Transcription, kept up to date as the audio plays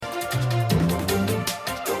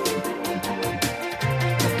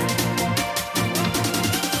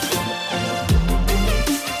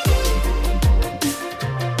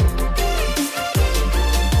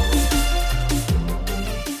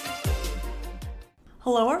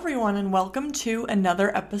Hello, everyone, and welcome to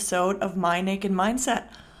another episode of My Naked Mindset.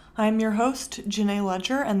 I'm your host, Janae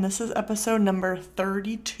Ledger, and this is episode number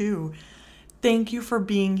 32. Thank you for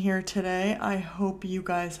being here today. I hope you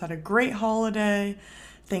guys had a great holiday.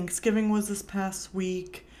 Thanksgiving was this past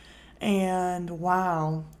week, and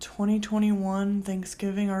wow, 2021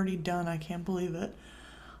 Thanksgiving already done. I can't believe it.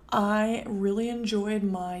 I really enjoyed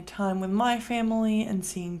my time with my family and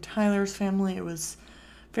seeing Tyler's family. It was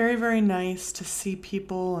very, very nice to see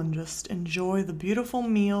people and just enjoy the beautiful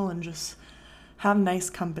meal and just have nice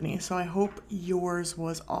company. So I hope yours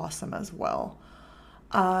was awesome as well.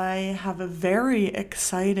 I have a very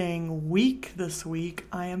exciting week this week.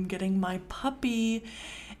 I am getting my puppy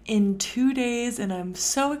in 2 days and I'm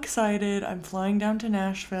so excited. I'm flying down to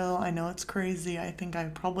Nashville. I know it's crazy. I think I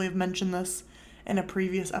probably have mentioned this in a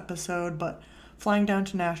previous episode, but flying down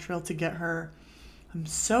to Nashville to get her. I'm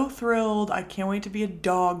so thrilled. I can't wait to be a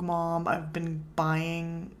dog mom. I've been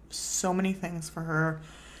buying so many things for her.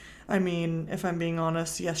 I mean, if I'm being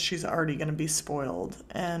honest, yes, she's already going to be spoiled,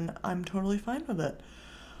 and I'm totally fine with it.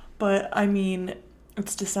 But, I mean,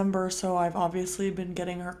 it's December, so I've obviously been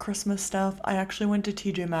getting her Christmas stuff. I actually went to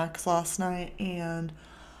TJ Maxx last night, and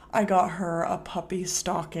I got her a puppy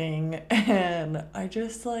stocking, and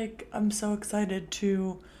I'm so excited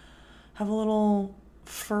to have a little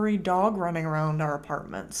furry dog running around our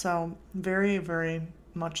apartment. So very, very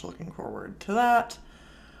much looking forward to that.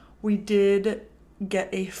 We did get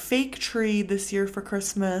a fake tree this year for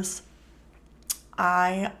Christmas.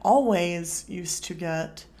 I always used to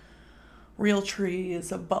get real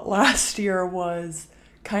trees, but last year was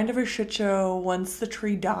kind of a shit show. Once the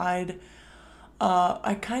tree died,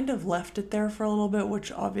 I kind of left it there for a little bit,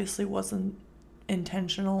 which obviously wasn't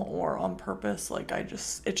intentional or on purpose.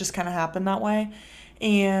 It just kind of happened that way.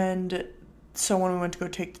 And so when we went to go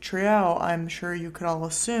take the tree out, I'm sure you could all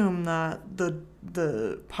assume that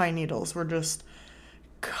the pine needles were just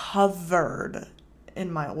covered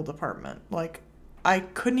in my old apartment. Like, I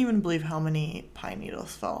couldn't even believe how many pine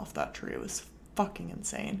needles fell off that tree. It was fucking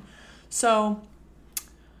insane. So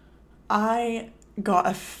I got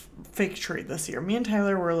a fake tree this year. Me and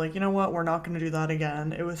Tyler were like, you know what? We're not going to do that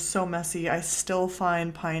again. It was so messy. I still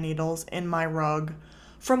find pine needles in my rug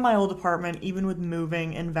from my old apartment, even with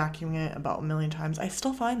moving and vacuuming it about a million times. I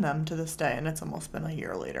still find them to this day, and it's almost been a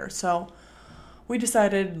year later. So we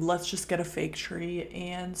decided, let's just get a fake tree,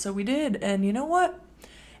 and so we did. And you know what?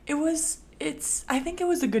 I think it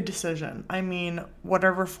was a good decision. I mean,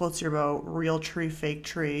 whatever floats your boat, real tree, fake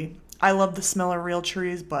tree. I love the smell of real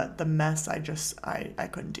trees, but the mess, I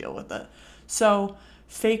couldn't deal with it. So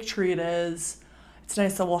fake tree it is. It's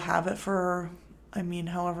nice that we'll have it for,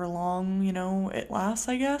 however long, it lasts,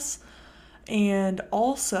 I guess. And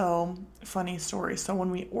also, funny story. So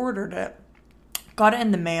when we ordered it, got it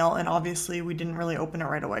in the mail, and obviously we didn't really open it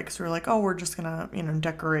right away because we were like, oh, we're just gonna,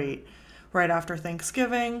 decorate right after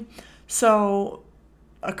Thanksgiving. So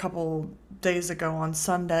a couple days ago on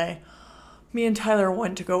Sunday, me and Tyler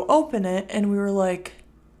went to go open it, and we were like,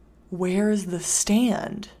 where's the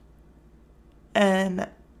stand? And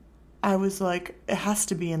I was like, it has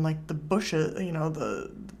to be in, like, the bushes,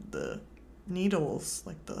 the needles,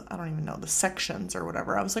 like I don't even know, the sections or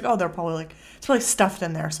whatever. I was like, oh, it's probably stuffed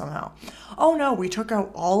in there somehow. Oh, no, we took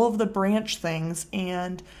out all of the branch things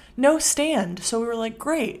and no stand. So we were like,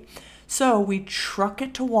 great. So we truck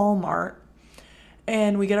it to Walmart.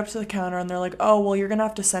 And we get up to the counter, and they're like, oh, well, you're going to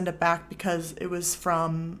have to send it back because it was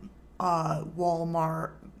from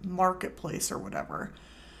Walmart Marketplace or whatever.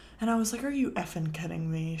 And I was like, are you effing kidding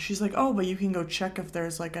me? She's like, oh, but you can go check if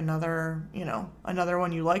there's, like, another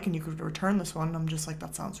one you like, and you could return this one. And I'm just like,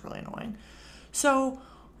 that sounds really annoying. So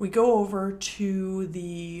we go over to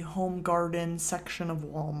the home garden section of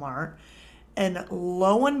Walmart, and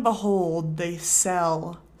lo and behold, they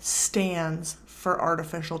sell stands for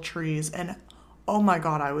artificial trees. And oh my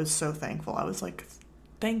God, I was so thankful. I was like,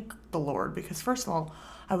 thank the Lord, because first of all,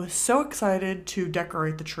 I was so excited to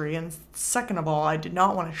decorate the tree, and second of all, I did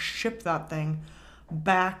not want to ship that thing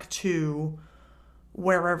back to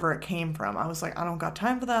wherever it came from. I was like, I don't got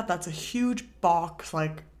time for that. That's a huge box.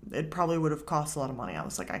 Like, it probably would have cost a lot of money. I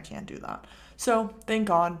was like, I can't do that. So, thank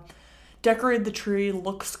God. Decorated the tree,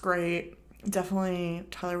 looks great. Definitely,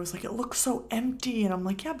 Tyler was like, it looks so empty, and I'm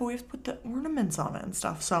like, yeah, but we have to put the ornaments on it and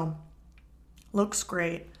stuff. So, looks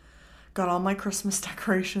great. Got all my Christmas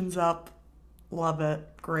decorations up. Love it.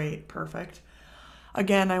 Great. Perfect.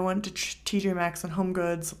 Again, I went to TJ Maxx and Home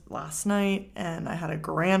Goods last night, and I had a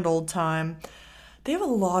grand old time. They have a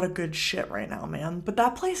lot of good shit right now, man. But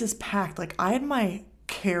that place is packed. Like, I had my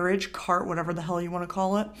carriage cart, whatever the hell you want to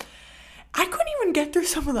call it. I couldn't even get through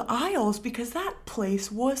some of the aisles because that place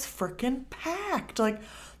was freaking packed. packed. Like,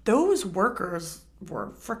 those workers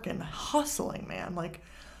were freaking hustling, man. Like,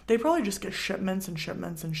 they probably just get shipments and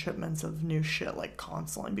shipments and shipments of new shit, like,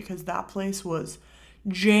 constantly, because that place was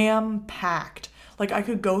jam packed. Like, I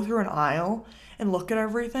could go through an aisle and look at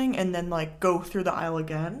everything and then, like, go through the aisle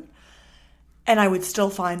again. And I would still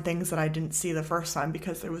find things that I didn't see the first time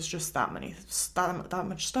because there was just that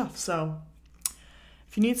much stuff. So,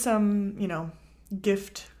 if you need some,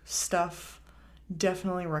 gift stuff,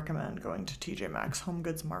 definitely recommend going to TJ Maxx, Home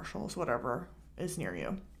Goods, Marshalls, whatever is near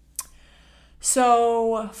you.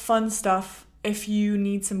 So, fun stuff. If you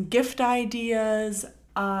need some gift ideas,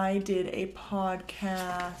 I did a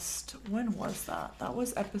podcast. When was that? That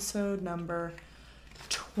was episode number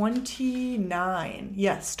 29.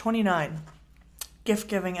 Yes, 29. Gift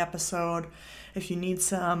giving episode. If you need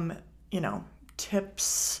some,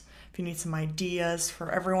 tips, if you need some ideas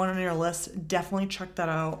for everyone on your list, definitely check that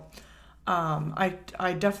out.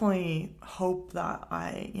 I definitely hope that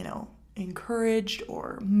I, encouraged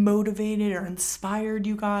or motivated or inspired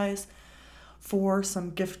you guys for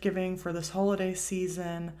some gift giving for this holiday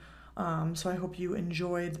season. So I hope you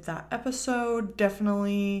enjoyed that episode.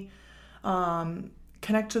 Definitely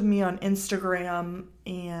connect with me on Instagram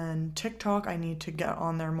and TikTok. I need to get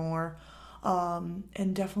on there more.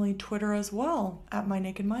 And definitely Twitter as well, at My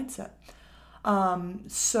Naked Mindset.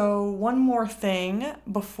 So one more thing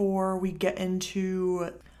before we get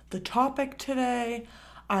into the topic today.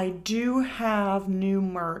 I do have new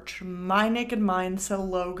merch, My Naked Mindset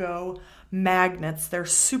logo magnets. They're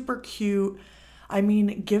super cute. I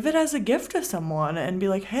mean, give it as a gift to someone and be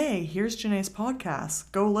like, hey, here's Janae's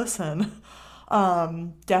podcast. Go listen.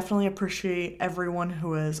 Definitely appreciate everyone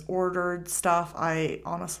who has ordered stuff. I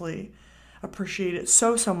honestly appreciate it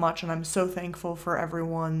so much, and I'm so thankful for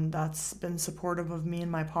everyone that's been supportive of me and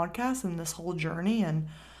my podcast and this whole journey, and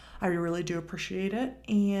I really do appreciate it.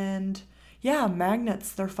 And yeah,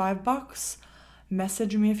 magnets, they're $5.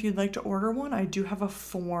 Message me if you'd like to order one. I do have a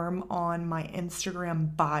form on my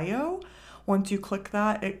Instagram bio. Once you click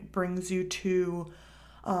that, it brings you to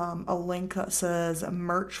a link that says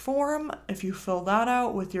merch form. If you fill that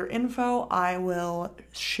out with your info, I will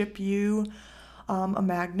ship you a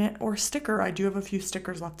magnet or sticker. I do have a few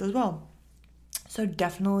stickers left as well. So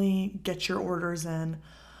definitely get your orders in.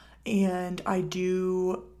 And I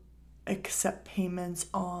do accept payments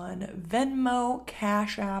on Venmo,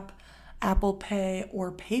 Cash App, Apple Pay,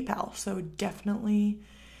 or PayPal. So definitely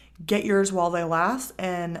get yours while they last.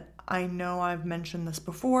 And I know I've mentioned this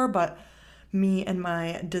before, but me and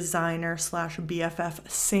my designer slash BFF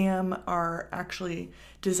Sam are actually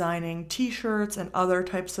designing t-shirts and other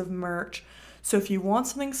types of merch. So if you want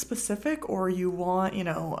something specific or you want,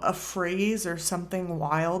 a phrase or something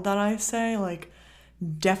wild that I say, like,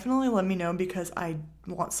 definitely let me know because I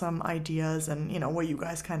want some ideas and, what you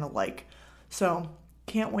guys kind of like. So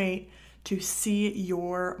can't wait to see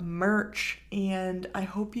your merch, and I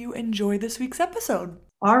hope you enjoy this week's episode.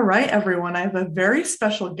 All right, everyone, I have a very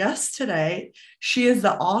special guest today. She is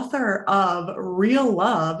the author of Real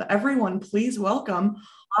Love. Everyone, please welcome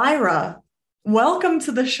Lyra. Welcome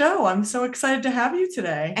to the show. I'm so excited to have you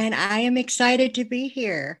today. And I am excited to be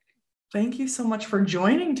here. Thank you so much for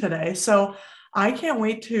joining today. So I can't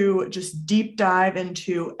wait to just deep dive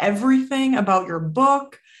into everything about your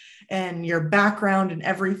book and your background and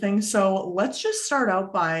everything. So let's just start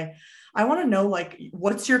out by, I want to know, like,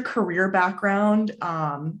 what's your career background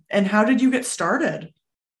and how did you get started?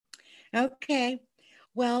 Okay.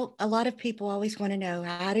 Well, a lot of people always want to know,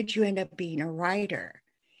 how did you end up being a writer?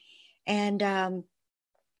 And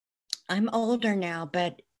I'm older now,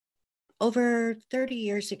 but over 30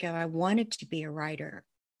 years ago, I wanted to be a writer.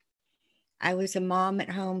 I was a mom at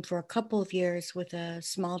home for a couple of years with a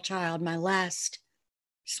small child, my last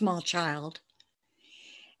small child.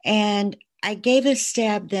 And I gave a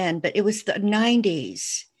stab then, but it was the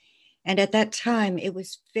 90s. And at that time, it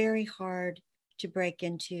was very hard to break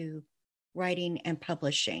into writing and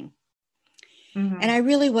publishing. Mm-hmm. And I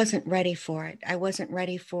really wasn't ready for it. I wasn't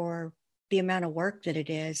ready for the amount of work that it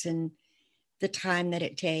is and the time that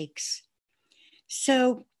it takes.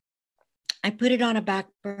 So I put it on a back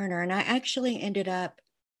burner, and I actually ended up,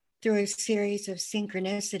 through a series of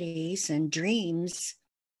synchronicities and dreams,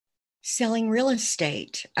 selling real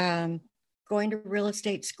estate, going to real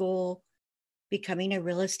estate school, becoming a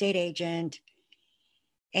real estate agent.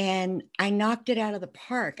 And I knocked it out of the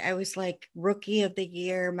park. I was like rookie of the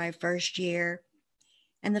year, my first year.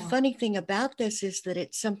 And the funny thing about this is that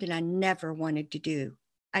it's something I never wanted to do.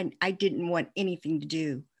 I didn't want anything to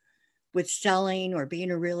do with selling or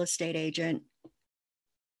being a real estate agent.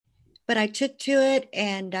 But I took to it,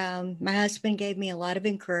 and my husband gave me a lot of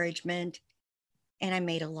encouragement, and I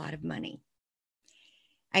made a lot of money.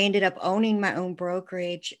 I ended up owning my own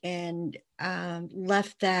brokerage and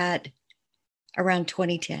left that around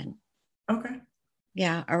 2010. Okay.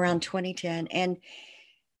 Yeah, around 2010. And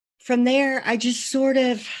from there, I just sort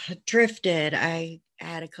of drifted. I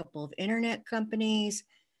had a couple of internet companies.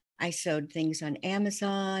 I sold things on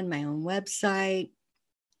Amazon, my own website.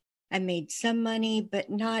 I made some money, but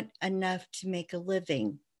not enough to make a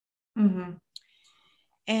living. Mm-hmm.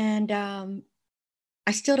 And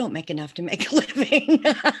I still don't make enough to make a living,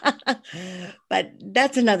 but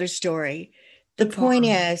that's another story. The It's point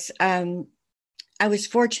awesome. is, I was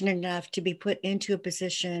fortunate enough to be put into a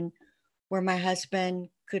position where my husband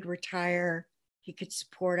could retire, he could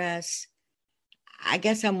support us. I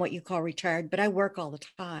guess I'm what you call retired, but I work all the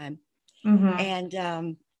time. Mm-hmm.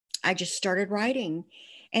 And I just started writing.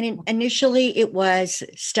 And initially, it was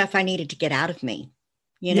stuff I needed to get out of me,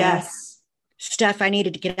 you know, Yes. stuff I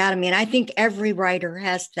needed to get out of me. And I think every writer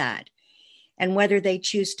has that. And whether they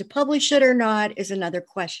choose to publish it or not is another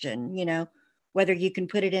question, whether you can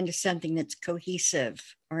put it into something that's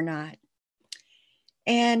cohesive or not.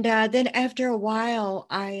 And then after a while,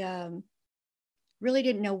 I really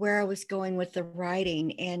didn't know where I was going with the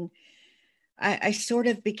writing. And I sort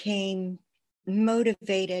of became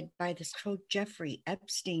motivated by this whole Jeffrey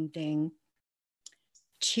Epstein thing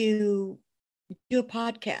to do a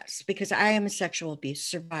podcast because I am a sexual abuse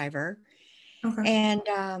survivor Okay.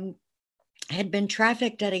 and had been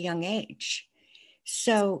trafficked at a young age.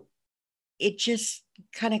 So it just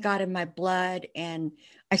kind of got in my blood and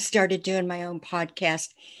I started doing my own podcast.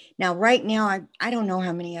 Now, right now, I don't know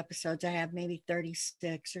how many episodes I have, maybe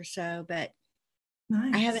 36 or so, but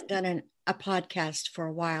I Nice. haven't done a podcast for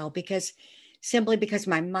a while simply because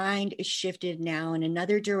my mind is shifted now in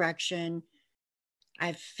another direction.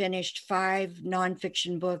 I've finished 5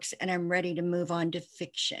 nonfiction books and I'm ready to move on to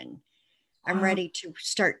fiction. I'm Wow. ready to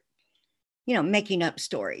start, making up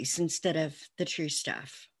stories instead of the true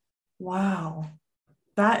stuff. Wow.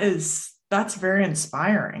 That's very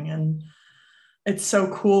inspiring. And it's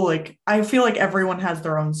so cool. Like, I feel like everyone has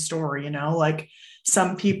their own story, like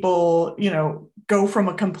some people, go from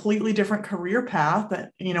a completely different career path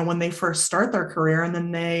that, when they first start their career and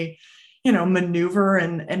then they, maneuver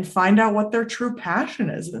and find out what their true passion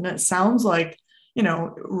is. And it sounds like,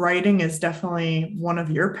 writing is definitely one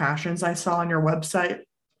of your passions. I saw on your website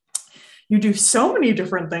you do so many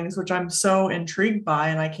different things, which I'm so intrigued by,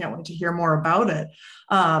 and I can't wait to hear more about it.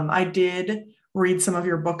 I did read some of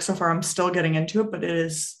your books so far. I'm still getting into it, but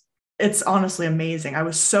it's honestly amazing. I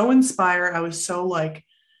was so inspired. I was so like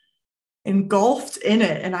engulfed in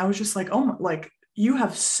it, and I was just like, oh my, like you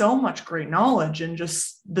have so much great knowledge, and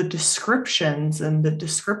just the descriptions and the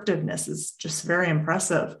descriptiveness is just very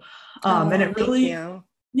impressive. And Oh, it thank really you.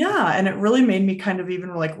 yeah, and it really made me kind of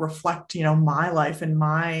even like reflect, my life and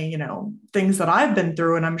my, things that I've been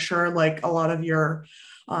through. And I'm sure like a lot of your,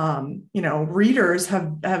 readers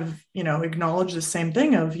have, acknowledged the same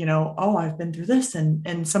thing of, oh, I've been through this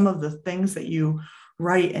and some of the things that you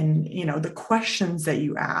write and, the questions that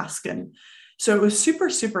you ask. And so it was super,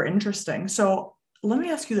 super interesting. So let me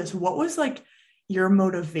ask you this. What was like your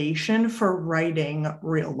motivation for writing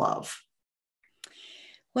Real Love?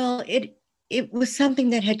 Well, it was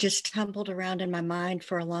something that had just tumbled around in my mind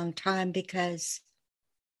for a long time because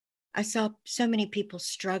I saw so many people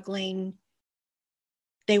struggling.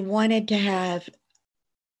 They wanted to have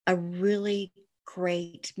a really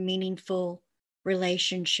great, meaningful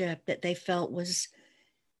relationship that they felt was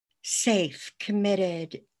safe,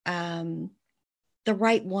 committed, the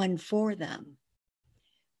right one for them.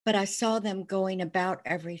 But I saw them going about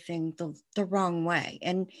everything the wrong way.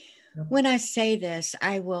 And when I say this,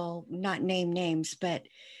 I will not name names, but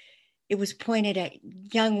it was pointed at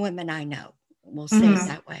young women I know. We'll say it Mm-hmm.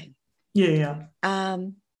 that way. Yeah, yeah.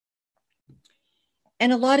 Um,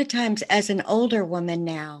 and a lot of times, as an older woman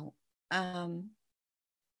now, um,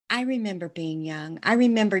 I remember being young. I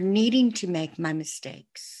remember needing to make my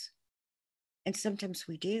mistakes. And sometimes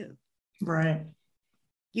we do. Right.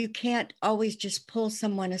 You can't always just pull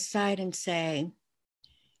someone aside and say,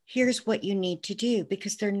 here's what you need to do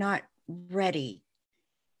because they're not ready.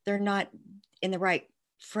 They're not in the right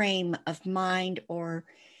frame of mind or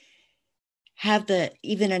have the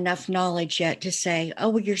even enough knowledge yet to say, oh,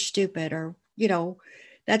 well, you're stupid or,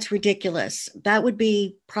 that's ridiculous. That would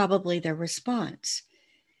be probably their response.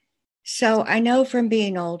 So I know from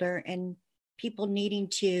being older and people needing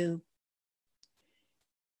to,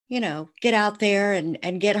 get out there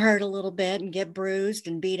and get hurt a little bit and get bruised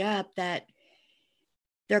and beat up that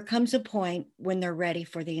there comes a point when they're ready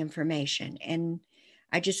for the information. And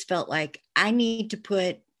I just felt like I need to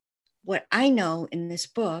put what I know in this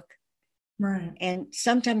book. Right. And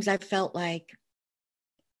sometimes I felt like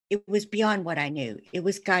it was beyond what I knew. It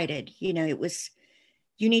was guided, it was,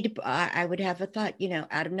 you need to, I would have a thought,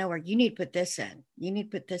 out of nowhere, you need to put this in, you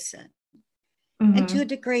need to put this in. And to a Mm-hmm.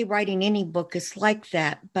 degree, writing any book is like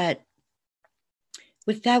that. But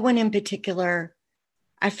with that one in particular,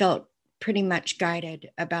 I felt pretty much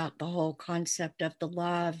guided about the whole concept of the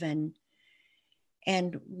love and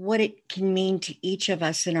what it can mean to each of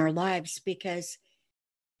us in our lives, because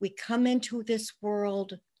we come into this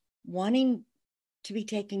world wanting to be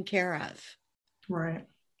taken care of, Right.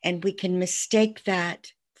 and we can mistake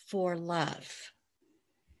that for love.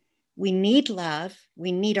 We need love,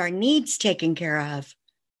 we need our needs taken care of,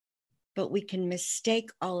 but we can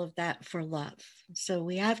mistake all of that for love. So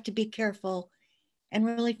we have to be careful and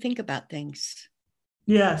really think about things.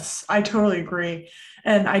 Yes, I totally agree.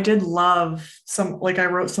 And I did love some, like I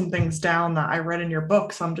wrote some things down that I read in your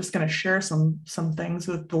book, so I'm just going to share some things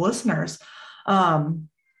with the listeners. Um,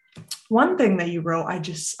 One thing that you wrote,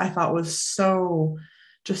 I thought was so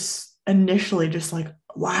just initially just like,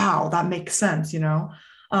 wow, that makes sense, you know?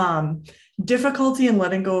 Um, Difficulty in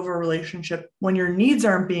letting go of a relationship when your needs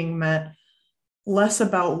aren't being met, less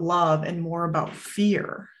about love and more about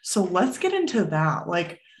fear. So let's get into that.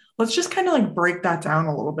 Like, let's just kind of like break that down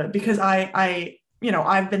a little bit because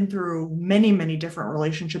I've been through many, many different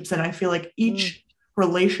relationships, and I feel like Mm, each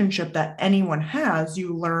relationship that anyone has,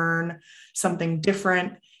 you learn something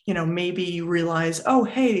different. Maybe you realize, oh,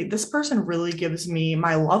 hey, this person really gives me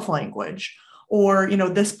my love language, or,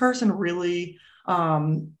 this person really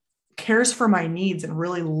cares for my needs and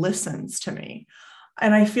really listens to me.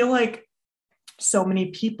 And I feel like so many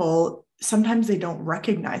people sometimes they don't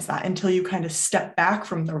recognize that until you kind of step back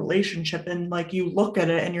from the relationship and like you look at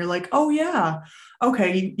it and you're like, oh yeah,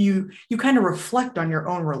 okay, you kind of reflect on your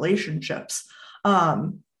own relationships.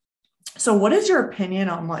 um so what is your opinion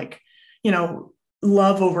on, like, you know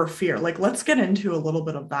love over fear? Like, let's get into a little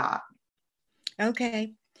bit of that.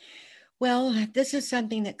 okay. Well, this is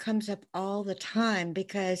something that comes up all the time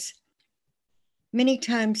because many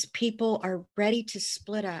times people are ready to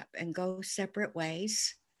split up and go separate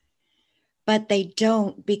ways, but they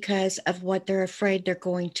don't because of what they're afraid they're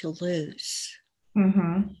going to lose.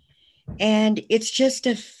 Mm-hmm. And it's just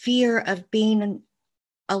a fear of being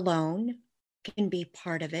alone, can be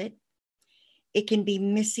part of it. It can be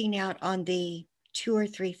missing out on the two or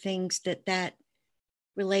three things that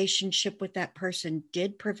relationship with that person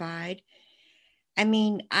did provide. I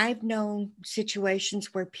mean, I've known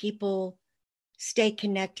situations where people stay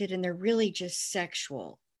connected and they're really just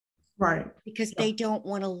sexual Right. because they Yep. don't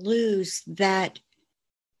want to lose that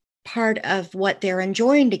part of what they're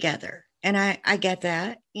enjoying together. And I get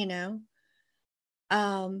that.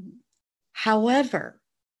 Um, However,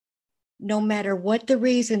 no matter what the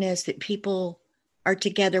reason is that people are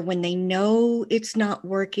together, when they know it's not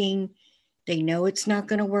working, they know it's not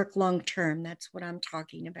going to work long term. That's what I'm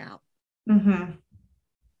talking about. Mm-hmm.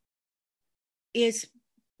 Is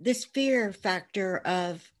this fear factor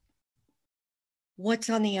of what's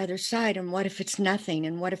on the other side, and what if it's nothing,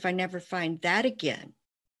 and what if I never find that again?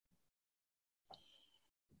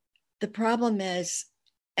 The problem is,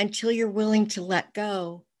 until you're willing to let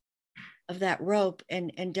go of that rope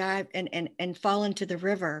and dive and fall into the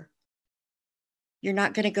river, you're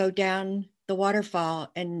not going to go down the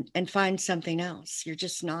waterfall and find something else. You're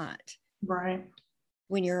just not. Right.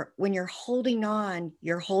 When you're holding on,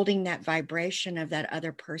 you're holding that vibration of that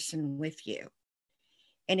other person with you,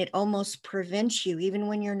 and it almost prevents you, even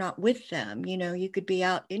when you're not with them. You could be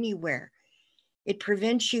out anywhere. It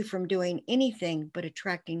prevents you from doing anything but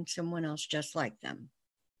attracting someone else just like them.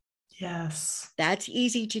 Yes, That's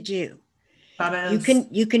easy to do. that you is. can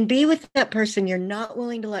you can be with that person you're not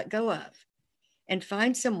willing to let go of and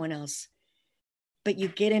find someone else, but you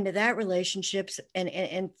get into that relationships,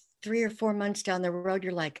 and 3 or 4 months down the road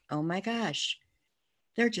you're like, oh my gosh,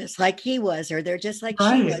 they're just like he was, or they're just like she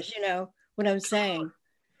Right. was. You know what I'm saying?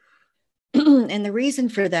 And the reason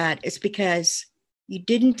for that is because you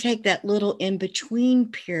didn't take that little in between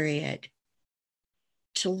period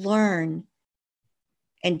to learn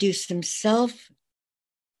and do some self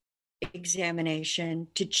examination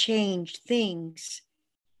to change things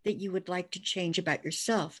that you would like to change about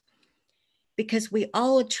yourself, because we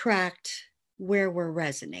all attract where we're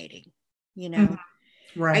resonating. you Mhm. know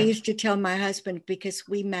I Right. used to tell my husband, because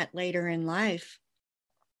we met later in life,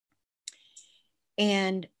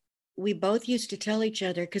 and we both used to tell each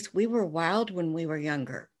other, because we were wild when we were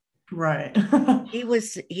younger. Right. He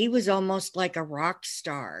was almost like a rock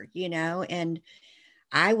star, and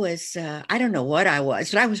I don't know what I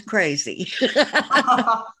was, but I was crazy.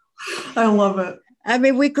 I love it. I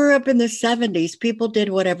mean, we grew up in the 70s. People did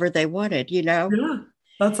whatever they wanted. Yeah.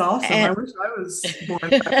 That's awesome. I And wish I was born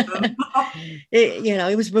back then.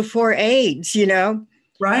 it was before AIDS.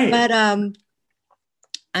 Right. But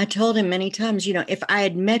I told him many times, if I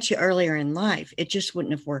had met you earlier in life, it just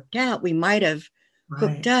wouldn't have worked out. We might have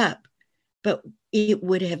hooked Right. up, but it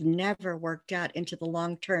would have never worked out into the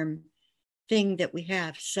long-term thing that we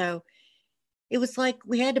have. So it was like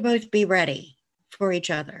we had to both be ready for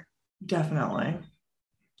each other. Definitely.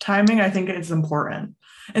 Timing, I think, is important.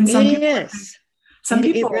 And It some people, I think, is. some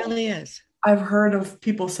It people, really is. I've heard of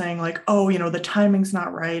people saying, like, oh, the timing's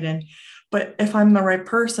not right. But if I'm the right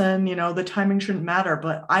person, the timing shouldn't matter.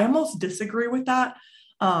 But I almost disagree with that.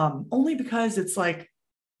 Only because it's like,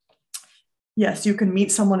 yes, you can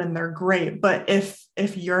meet someone and they're great, but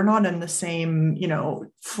if you're not in the same,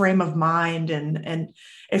 frame of mind, and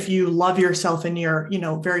if you love yourself and you're,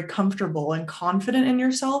 very comfortable and confident in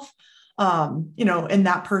yourself, and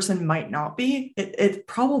that person might not be, it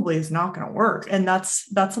probably is not going to work. And that's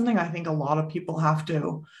something I think a lot of people have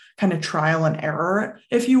to kind of trial and error,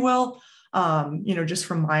 if you will. Just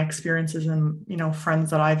from my experiences and,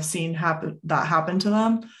 friends that I've seen happen to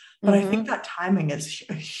them. But I think Mm-hmm. that timing is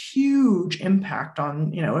a huge impact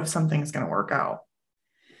on, if something's going to work out.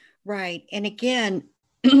 Right. And again,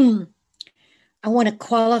 I want to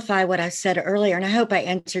qualify what I said earlier, and I hope I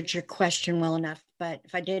answered your question well enough. But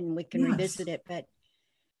if I didn't, we can Yes. revisit it. But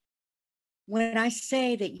when I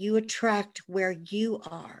say that you attract where you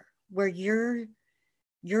are, where your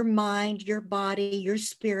mind, your body, your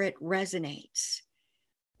spirit resonates,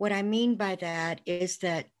 what I mean by that is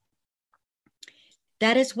that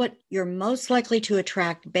is what you're most likely to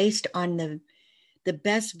attract based on the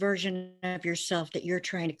best version of yourself that you're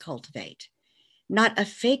trying to cultivate. Not a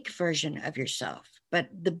fake version of yourself, but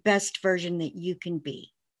the best version that you can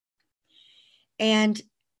be. And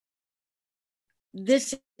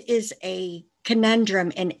this is a conundrum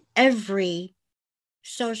in every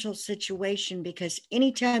social situation because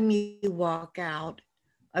anytime you walk out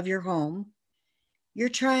of your home, you're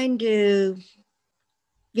trying to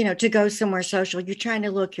go somewhere social, you're trying to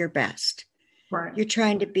look your best. Right. You're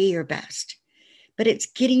trying to be your best. But it's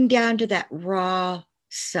getting down to that raw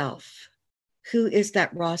self. Who is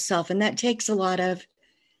that raw self? And that takes a lot of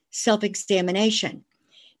self-examination.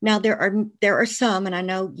 Now there are some, and I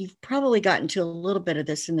know you've probably gotten to a little bit of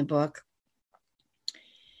this in the book.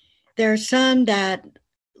 There are some that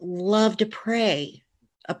love to prey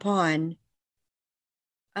upon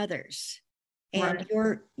others. And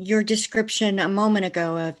Right. your description a moment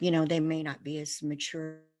ago of, they may not be as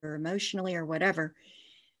mature emotionally or whatever.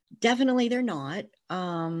 Definitely they're not.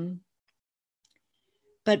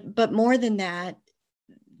 But more than that,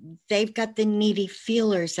 they've got the needy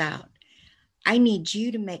feelers out. I need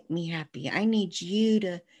you to make me happy. I need you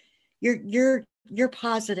to you're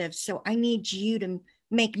positive, so I need you to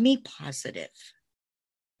make me positive.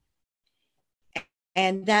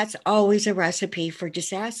 And that's always a recipe for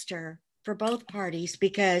disaster for both parties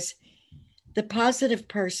because the positive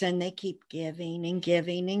person, they keep giving and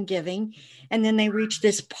giving and giving, and then they reach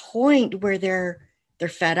this point where they're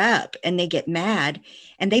fed up and they get mad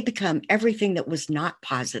and they become everything that was not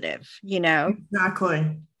positive.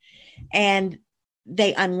 Exactly. And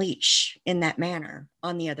they unleash in that manner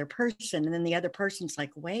on the other person. And then the other person's like,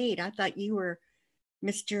 wait, I thought you were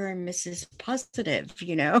Mr. and Mrs. Positive.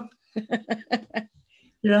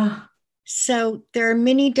 Yeah. So there are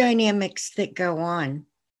many dynamics that go on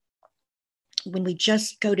when we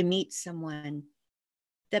just go to meet someone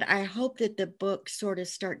that I hope that the book sort of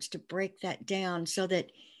starts to break that down so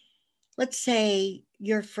that, let's say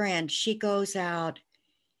your friend, she goes out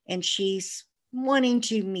and she's wanting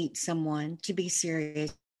to meet someone to be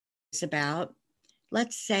serious about.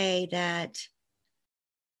 Let's say that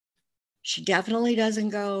she definitely doesn't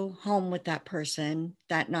go home with that person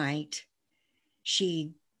that night.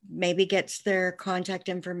 She maybe gets their contact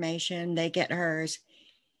information, they get hers,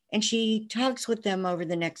 and she talks with them over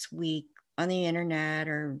the next week on the internet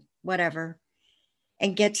or whatever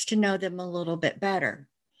and gets to know them a little bit better.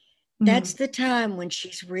 That's Mhm. the time when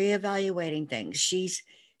she's reevaluating things. She's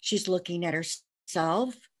looking at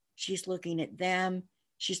herself, she's looking at them,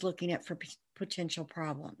 she's looking at for potential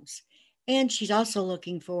problems. And she's also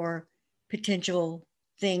looking for potential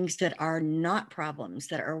things that are not problems,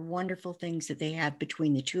 that are wonderful things that they have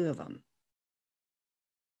between the two of them.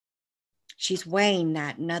 She's weighing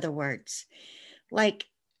that, in other words. Like,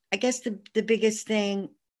 I guess the biggest thing,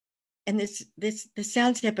 and this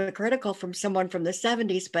sounds hypocritical from someone from the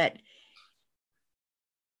 70s, but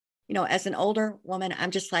as an older woman,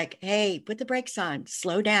 I'm just like, hey, put the brakes on,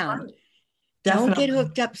 slow down. Right. Don't get Definitely.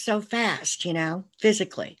 hooked up so fast,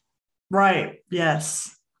 physically. Right.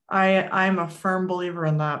 Yes. I'm a firm believer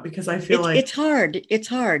in that because I feel like It's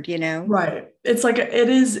hard, you know. right. It's like it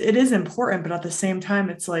is important, but at the same time,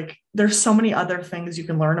 it's like there's so many other things you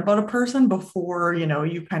can learn about a person before,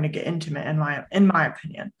 you kind of get intimate in my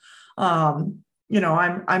opinion.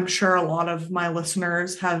 I'm sure a lot of my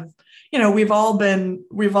listeners have, we've all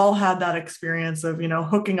had that experience of,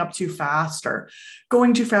 hooking up too fast or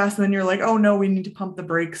going too fast, and then you're like, oh no, we need to pump the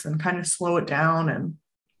brakes and kind of slow it down. And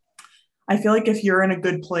I feel like if you're in a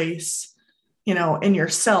good place, in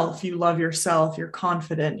yourself, you love yourself, you're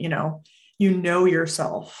confident, you know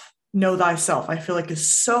yourself, know thyself, I feel like is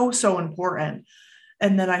so, so important.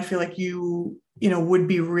 And then I feel like you would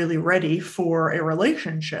be really ready for a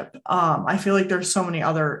relationship. I feel like there's so many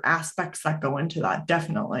other aspects that go into that,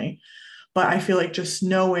 definitely. But I feel like just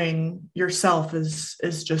knowing yourself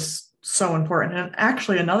is just so important. And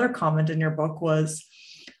actually, another comment in your book was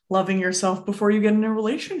loving yourself before you get in a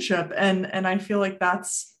relationship, and I feel like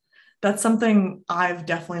that's something I've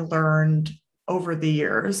definitely learned over the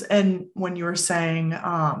years. And when you were saying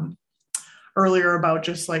earlier about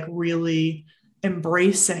just like really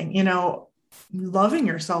embracing, loving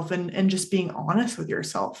yourself and just being honest with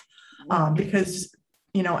yourself, Mhm. because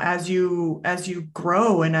as you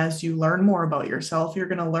grow and as you learn more about yourself, you're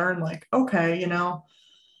going to learn like, okay,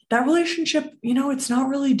 that relationship, it's not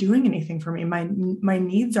really doing anything for me. My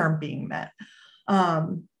needs aren't being met.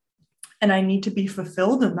 Um, and I need to be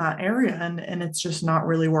fulfilled in that area, and it's just not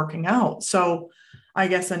really working out. So I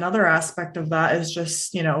guess another aspect of that is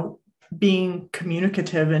just, being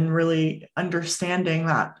communicative and really understanding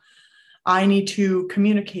that I need to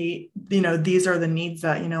communicate, these are the needs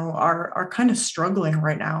that, are kind of struggling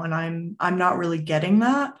right now. And I'm not really getting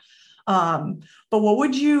that. But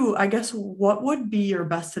what would be your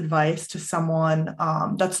best advice to someone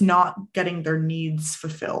that's not getting their needs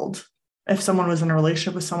fulfilled? If someone was in a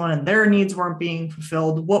relationship with someone and their needs weren't being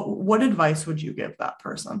fulfilled, what advice would you give that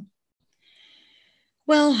person?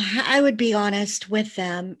 Well, I would be honest with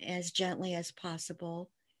them as gently as possible.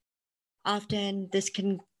 Often this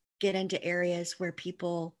can get into areas where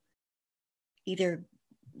people either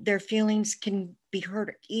their feelings can be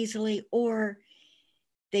hurt easily or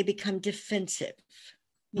they become defensive.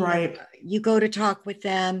 You know, Right. you go to talk with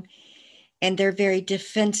them and they're very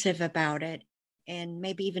defensive about it and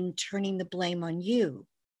maybe even turning the blame on you.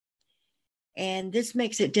 And this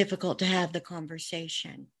makes it difficult to have the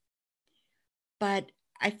conversation. But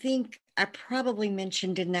I think I probably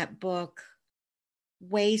mentioned in that book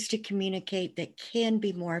ways to communicate that can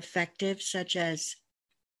be more effective, such as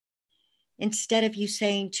instead of you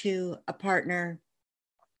saying to a partner,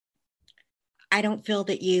 I don't feel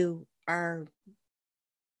that you are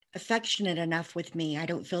affectionate enough with me. I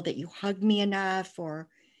don't feel that you hug me enough or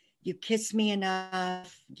you kiss me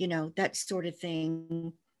enough, that sort of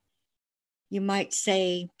thing. You might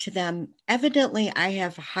say to them, evidently, I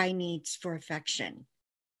have high needs for affection.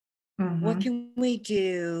 What Mm-hmm. can we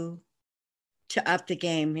do to up the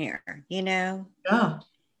game here? Yeah.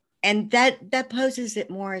 And that poses it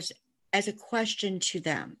more as a question to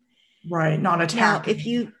them. Right. Not Now, if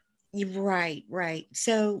attacking. you right.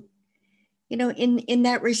 So, in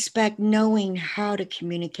that respect, knowing how to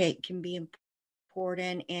communicate can be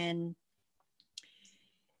important and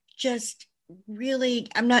just really,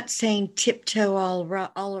 I'm not saying tiptoe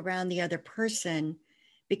all around the other person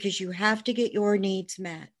because you have to get your needs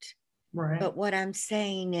met. Right. But what I'm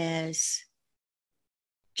saying is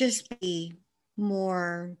just be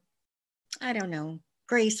more, I don't know,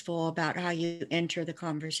 graceful about how you enter the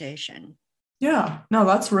conversation. Yeah, no,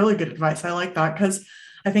 that's really good advice. I like that because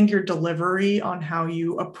I think your delivery on how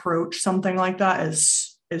you approach something like that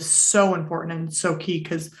is so important and so key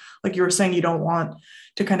because like you were saying, you don't want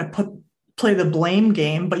to kind of play the blame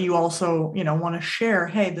game, but you also, want to share,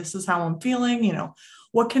 hey, this is how I'm feeling,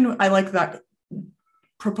 what can I like that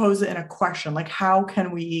propose it in a question like how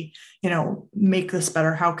can we, make this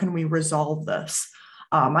better? How can we resolve this?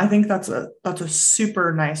 I think that's a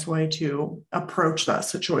super nice way to approach that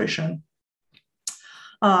situation.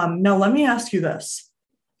 Now, let me ask you this.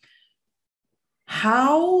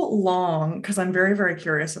 How long, because I'm very, very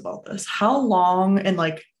curious about this, how long and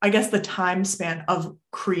like, I guess the time span of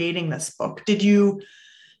creating this book, did you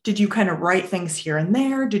kind of write things here and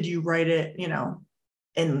there? Did you write it,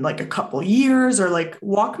 in like a couple years or like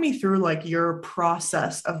walk me through like your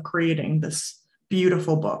process of creating this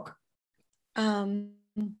beautiful book? Um,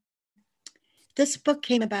 this book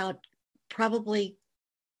came about probably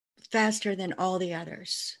faster than all the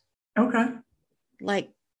others. Okay. Like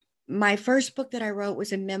my first book that I wrote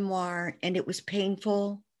was a memoir and it was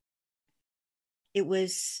painful. It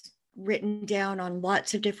was written down on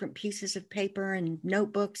lots of different pieces of paper and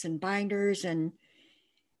notebooks and binders. And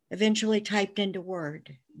eventually typed into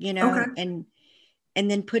Word, Okay. and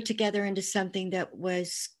then put together into something that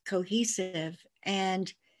was cohesive.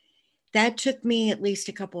 And that took me at least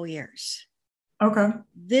a couple years. Okay.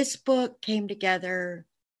 This book came together.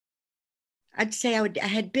 I'd say I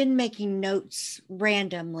had been making notes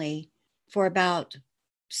randomly for about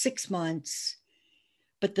 6 months,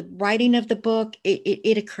 but the writing of the book,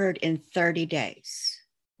 it occurred in 30 days.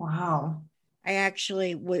 Wow. I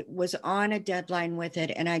actually was on a deadline with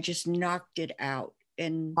it, and I just knocked it out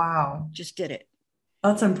and Wow. just did it.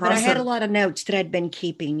 That's But I had a impressive. lot of notes that I'd been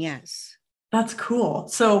keeping. Yes. That's cool.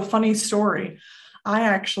 So, funny story. I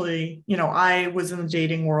actually, I was in the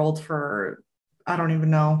dating world for, I don't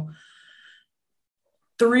even know,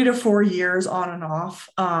 3 to 4 years on and off,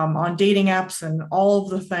 on dating apps and all of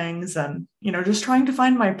the things, and just trying to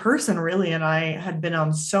find my person really. And I had been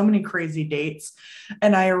on so many crazy dates,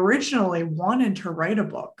 and I originally wanted to write a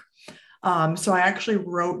book. So I actually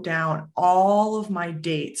wrote down all of my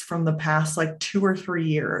dates from the past like 2 or 3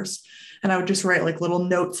 years. And I would just write like little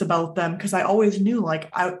notes about them because I always knew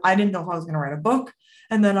like I didn't know if I was going to write a book.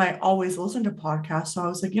 And then I always listened to podcasts. So I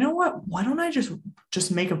was like, you know what? Why don't I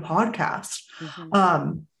just make a podcast? Mm-hmm.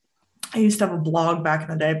 Um, I used to have a blog back in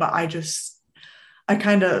the day, but I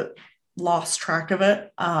kind of lost track of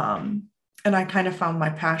it. And I kind of found my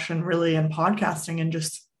passion really in podcasting and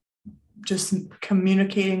just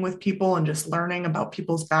communicating with people and just learning about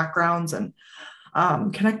people's backgrounds and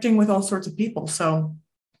connecting with all sorts of people. So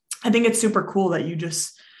I think it's super cool that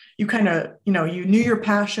you kind of you knew your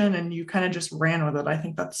passion and you kind of just ran with it. I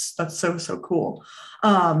think that's so cool.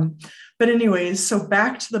 um, but anyways, so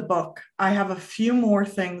back to the book, I have a few more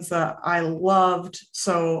things that I loved.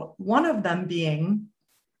 So one of them being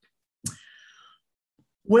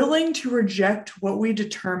willing to reject what we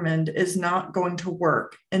determined is not going to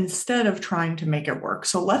work instead of trying to make it work.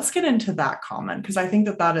 So let's get into that comment because I think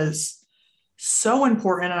that is so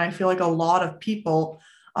important. And I feel like a lot of people,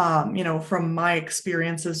 from my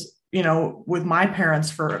experiences, with my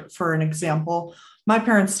parents, for an example, my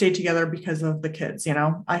parents stayed together because of the kids.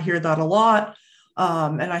 I hear that a lot.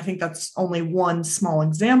 And I think that's only one small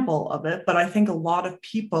example of it. But I think a lot of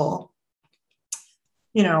people,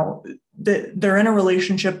 they're in a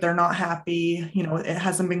relationship, they're not happy, it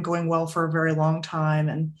hasn't been going well for a very long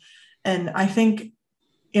time. And I think,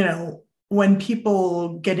 when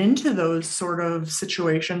people get into those sort of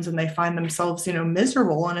situations and they find themselves,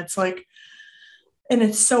 miserable, and it's like, and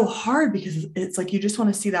it's so hard because it's like you just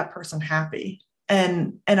want to see that person happy.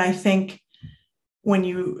 And I think when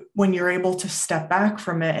you're able to step back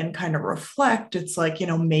from it and kind of reflect, it's like,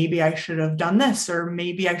 maybe I should have done this, or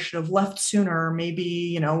maybe I should have left sooner, or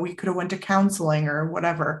maybe, we could have went to counseling or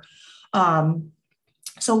whatever. um,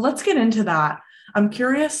 so let's get into that. I'm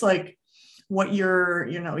curious, like, what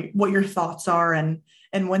your thoughts are, and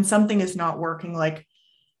when something is not working, like,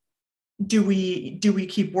 do we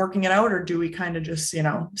keep working it out, or do we kind of just,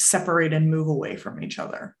 separate and move away from each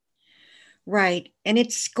other? Right. And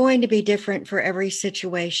it's going to be different for every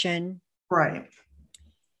situation. Right.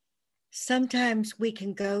 Sometimes we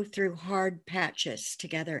can go through hard patches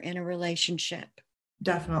together in a relationship.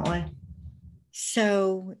 Definitely.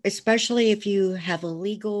 So, especially if you have a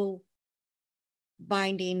legal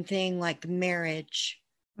binding thing like marriage,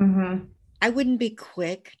 Mm-hmm. I wouldn't be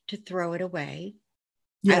quick to throw it away.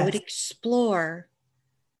 I would Yes. explore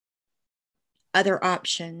other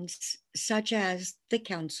options, such as the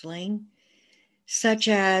counseling, such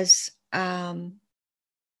as, oh,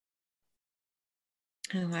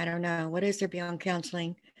 I don't know, what is there beyond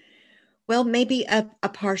counseling? Well, maybe a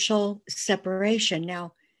partial separation.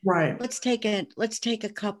 Now, Right. let's take a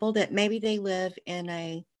couple that maybe they live in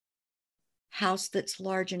a house that's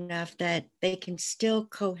large enough that they can still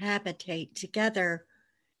cohabitate together,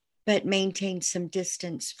 but maintain some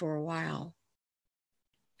distance for a while.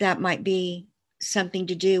 That might be something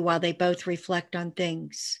to do while they both reflect on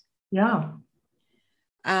things. Yeah.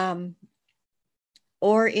 Um,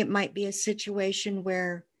 or it might be a situation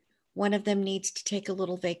where one of them needs to take a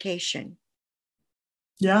little vacation.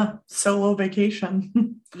 Yeah. Solo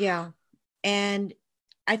vacation. Yeah. And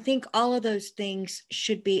I think all of those things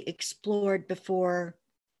should be explored before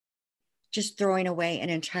just throwing away an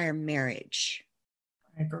entire marriage.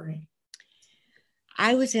 I agree.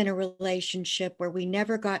 I was in a relationship where we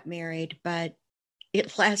never got married, but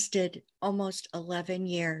it lasted almost 11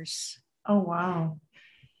 years. Oh, wow.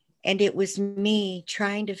 And it was me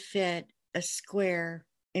trying to fit a square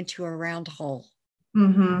into a round hole.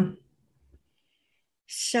 Mm-hmm.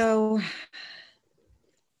 So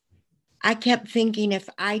I kept thinking if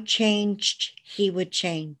I changed, he would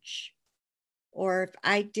change. Or if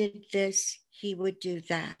I did this, he would do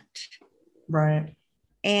that. Right.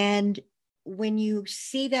 And when you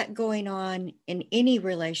see that going on in any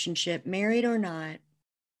relationship, married or not,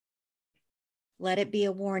 let it be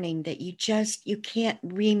a warning that you can't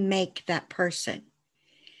remake that person.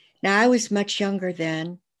 Now, I was much younger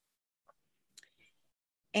then,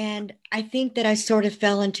 and I think that I sort of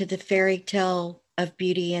fell into the fairy tale of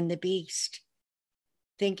Beauty and the Beast,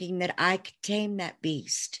 thinking that I could tame that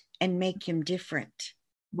beast and make him different.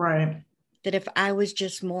 Right. That if I was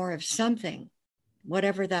just more of something,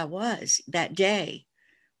 whatever that was that day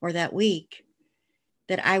or that week,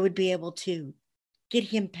 that I would be able to get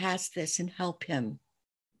him past this and help him.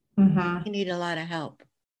 Mm-hmm. He needed a lot of help.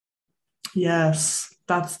 Yes.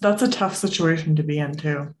 That's a tough situation to be in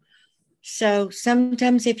too. So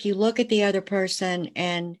sometimes if you look at the other person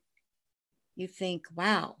and you think,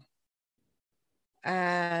 wow,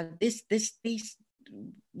 these,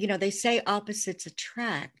 they say opposites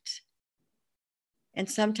attract. And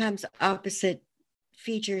sometimes opposite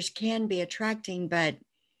features can be attracting, but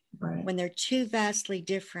Right. when they're too vastly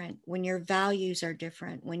different, when your values are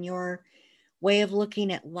different, when your way of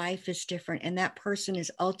looking at life is different, and that person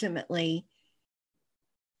is ultimately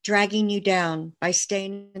dragging you down by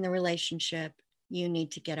staying in the relationship, you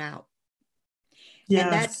need to get out.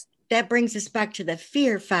 And Yes. that brings us back to the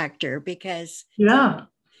fear factor, because Yeah.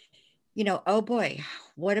 oh boy,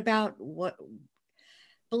 what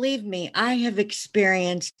believe me, I have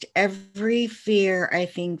experienced every fear I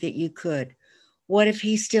think that you could. What if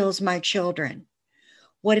he steals my children?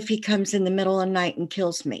 What if he comes in the middle of the night and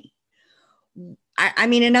kills me? I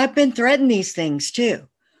mean, and I've been threatened these things too.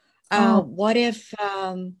 Oh, What if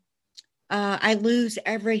I lose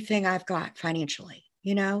everything I've got financially?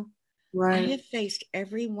 I right. have faced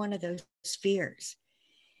every one of those fears,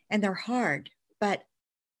 and they're hard, but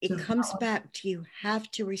it comes Definitely. back to you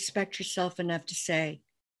have to respect yourself enough to say,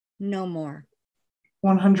 no more.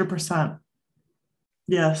 100%.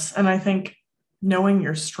 Yes. And I think knowing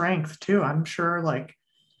your strength too, I'm sure like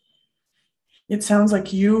it sounds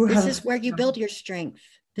like you This have, is where you build your strength.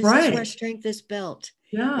 This is where right. strength is built,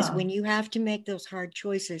 is Yeah. when you have to make those hard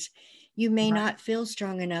choices. You may Right. not feel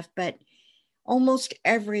strong enough, but almost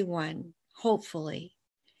everyone, hopefully,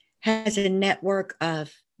 has a network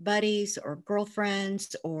of buddies or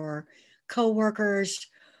girlfriends or coworkers,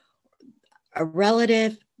 a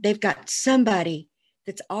relative. They've got somebody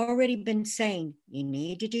that's already been saying, you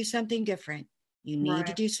need to do something different. You need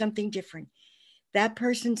to Right. do something different. That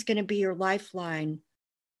person's going to be your lifeline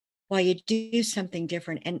while you do something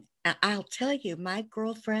different. And I'll tell you, my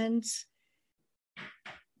girlfriends,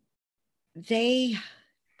 they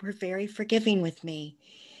were very forgiving with me,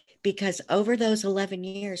 because over those 11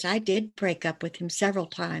 years, I did break up with him several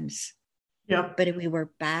times, Yep. but we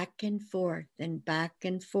were back and forth and back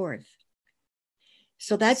and forth.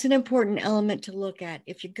 So that's an important element to look at.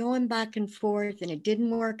 If you're going back and forth and it didn't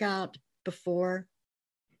work out before,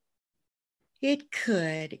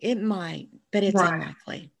 it might, but it's Right.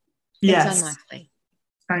 unlikely. It's Yes. unlikely.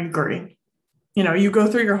 I agree. You go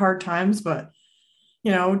through your hard times, but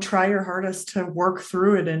try your hardest to work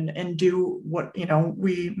through it and do what,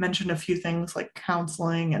 we mentioned a few things like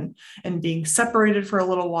counseling and being separated for a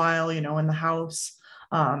little while, in the house.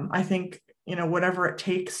 I think, whatever it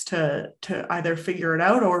takes to either figure it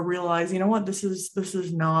out or realize, what, this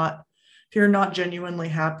is not, if you're not genuinely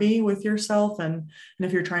happy with yourself and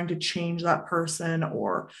if you're trying to change that person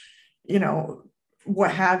or, you know,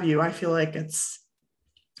 what have you, I feel like it's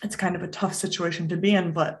kind of a tough situation to be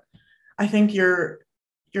in, but I think your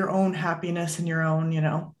own happiness and your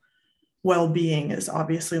own, well-being is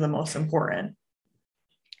obviously the most important.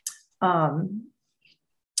 Um,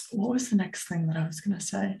 what was the next thing that I was going to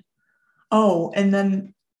say? Oh, and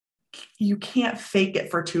then you can't fake it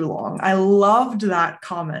for too long. I loved that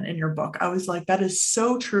comment in your book. I was like, that is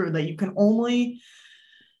so true that you can only,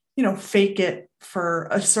 fake it for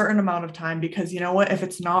a certain amount of time because you know what, if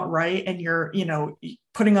it's not right and you're,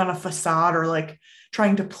 putting on a facade or like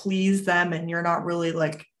trying to please them and you're not really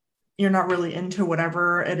into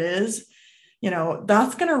whatever it is,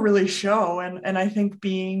 that's going to really show. And I think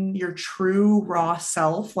being your true raw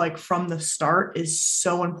self, like from the start, is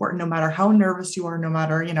so important, no matter how nervous you are, no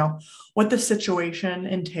matter, what the situation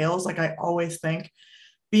entails. Like I always think,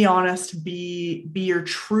 be honest, be your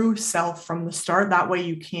true self from the start. That way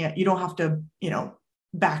you don't have to,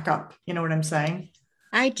 back up. You know what I'm saying?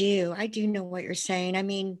 I do. I do know what you're saying. I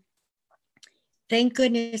mean, thank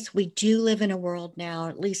goodness we do live in a world now,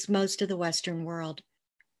 at least most of the Western world,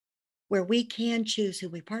 where we can choose who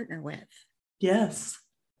we partner with. Yes.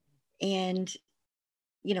 And,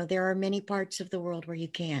 there are many parts of the world where you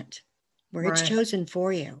can't, where it's Right. chosen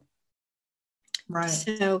for you. Right.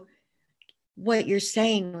 So, what you're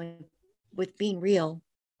saying with being real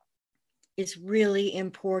is really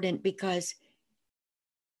important, because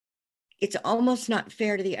it's almost not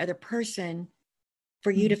fair to the other person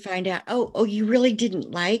for you to find out, oh, you really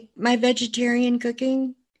didn't like my vegetarian cooking.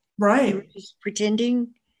 You were Right. just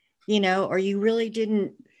pretending, or you really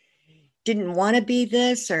didn't want to be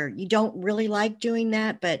this, or you don't really like doing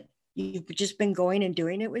that, but you've just been going and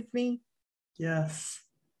doing it with me. Yes.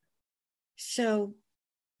 So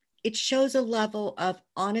it shows a level of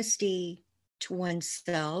honesty to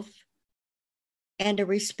oneself and a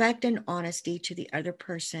respect and honesty to the other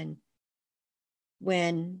person,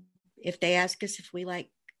 when if they ask us if we like,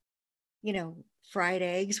 fried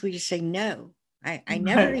eggs, we just say no. I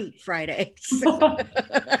never Right. eat fried eggs.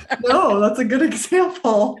 No, that's a good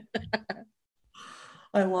example.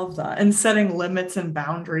 I love that. And setting limits and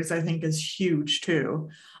boundaries, I think, is huge too.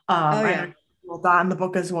 Oh I know yeah. you wrote that in the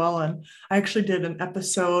book as well. And I actually did an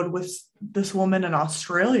episode with this woman in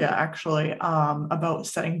Australia, actually, about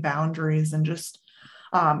setting boundaries and just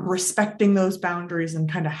respecting those boundaries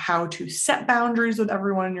and kind of how to set boundaries with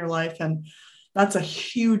everyone in your life. And that's a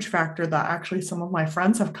huge factor that actually some of my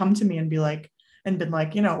friends have come to me and been like,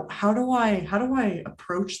 how do I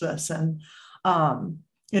approach this? And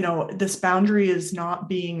this boundary is not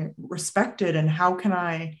being respected, and how can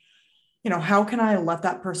I let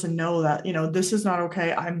that person know that, this is not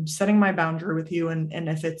okay. I'm setting my boundary with you, and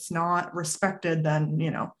if it's not respected, then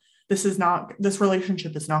this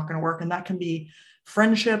relationship is not going to work. And that can be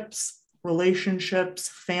friendships, relationships,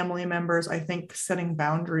 family members. I think setting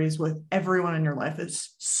boundaries with everyone in your life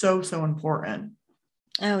is so, so important.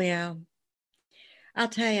 Oh yeah. I'll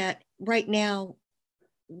tell you right now,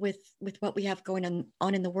 with what we have going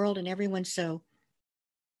on in the world, and everyone's so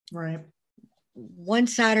Right. one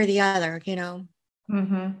side or the other.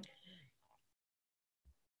 Mm-hmm.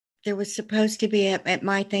 There was supposed to be at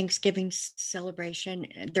my Thanksgiving celebration,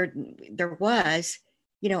 there was,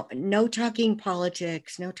 no talking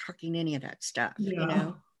politics, no talking any of that stuff.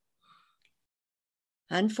 Yeah.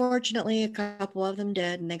 Unfortunately, a couple of them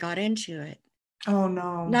did, and they got into it. Oh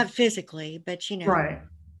no. Not physically, but Right.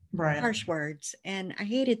 Right. harsh words. And I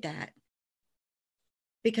hated that,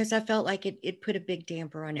 because I felt like it put a big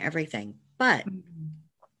damper on everything. But Mhm.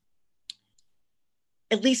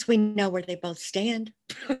 at least we know where they both stand.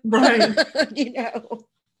 Right. you know,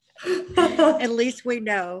 at least we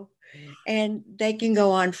know, and they can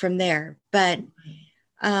go on from there. But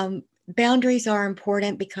boundaries are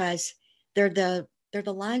important, because they're the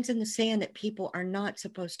lines in the sand that people are not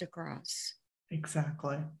supposed to cross.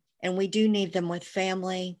 Exactly. And we do need them with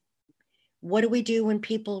family. What do we do when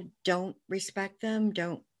people don't respect them,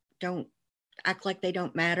 don't act like they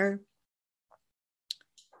don't matter?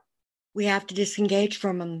 We have to disengage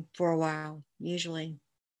from them for a while, usually. you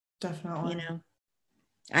Definitely. know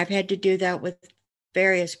I've had to do that with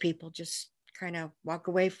various people, just kind of walk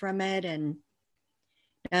away from it. And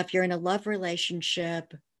now, if you're in a love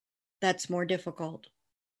relationship, that's more difficult.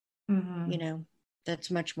 you Hmm. know that's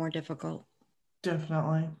much more difficult.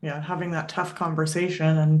 Definitely. Yeah. Having that tough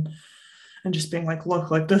conversation and just being like, look,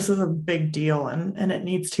 like this is a big deal and it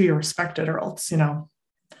needs to be respected, or else, I don't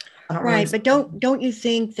really Right, see but don't you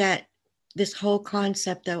think that this whole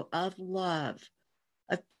concept, though, of love,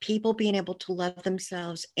 of people being able to love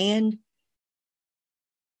themselves and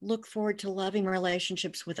look forward to loving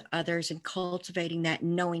relationships with others, and cultivating that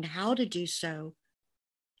and knowing how to do so,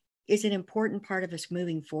 is an important part of us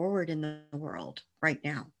moving forward in the world right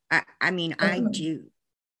now. I mean, I definitely. do.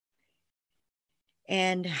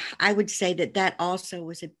 And I would say that also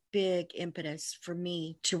was a big impetus for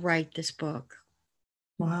me to write this book.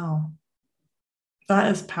 Wow.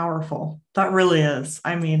 That is powerful. That really is.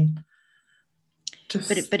 I mean,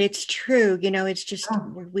 just But it's true. It's just, yeah.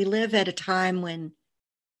 we live at a time when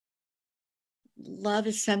love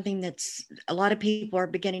is something that's, a lot of people are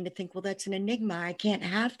beginning to think, well, that's an enigma. I can't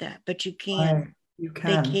have that. But you Right. can. You They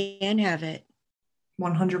can. can have it.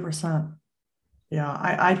 100%. Yeah,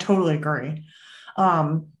 I totally agree.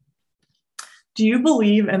 Um, do you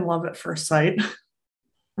believe in love at first sight?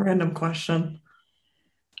 Random question.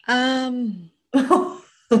 Um,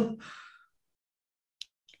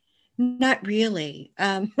 Not really,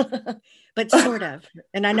 but sort of.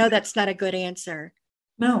 And I know that's not a good answer.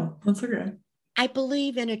 No, that's okay. I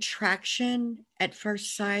believe in attraction at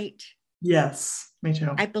first sight. Yes, me too.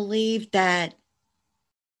 I believe that,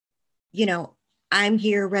 you know, I'm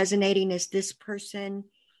here resonating as this person,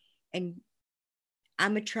 and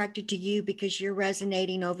I'm attracted to you because you're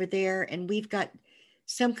resonating over there. And we've got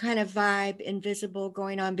some kind of vibe invisible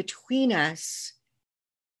going on between us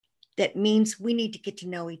that means we need to get to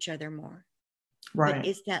know each other more. But Right.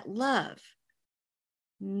 is that love?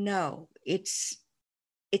 No, it's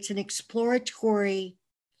an exploratory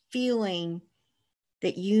feeling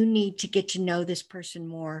that you need to get to know this person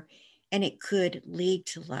more, and it could lead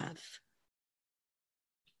to love.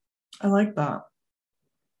 I like that.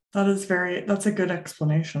 That's a good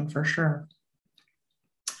explanation for sure.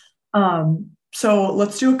 So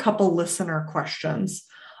let's do a couple listener questions.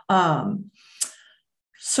 Um,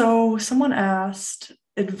 so someone asked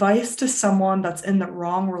advice to someone that's in the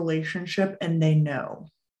wrong relationship and they know.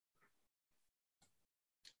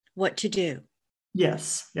 What to do?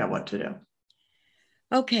 Yes. Yeah, what to do.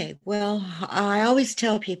 Okay, well, I always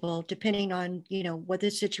tell people, depending on, what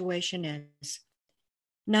the situation is,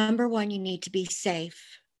 number one, you need to be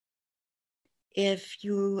safe. If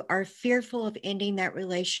you are fearful of ending that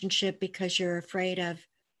relationship because you're afraid of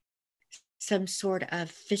some sort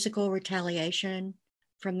of physical retaliation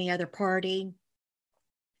from the other party,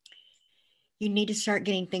 you need to start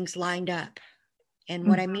getting things lined up. And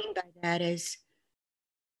what I mean by that is,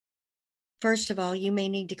 first of all, you may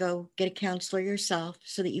need to go get a counselor yourself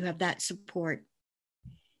so that you have that support.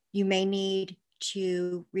 You may need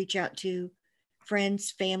to reach out to friends,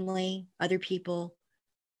 family, other people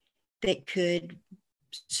that could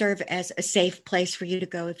serve as a safe place for you to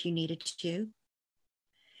go if you needed to.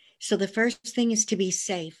 So the first thing is to be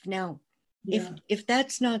safe. Now, Yeah. if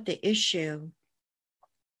that's not the issue,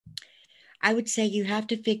 I would say you have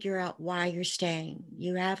to figure out why you're staying.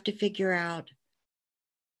 You have to figure out.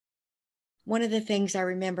 One of the things I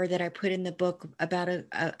remember that I put in the book about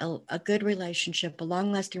a good relationship, a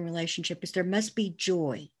long-lasting relationship, is there must be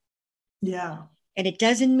joy. Yeah. And it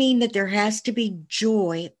doesn't mean that there has to be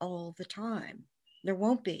joy all the time. There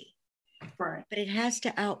won't be. Right. But it has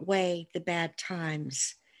to outweigh the bad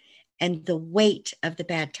times and the weight of the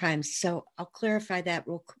bad times. So I'll clarify that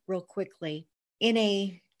real quickly. In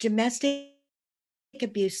a domestic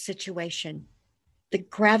abuse situation, the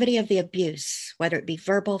gravity of the abuse, whether it be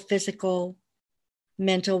verbal, physical,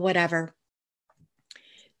 mental, whatever,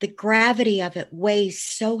 the gravity of it weighs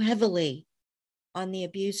so heavily on the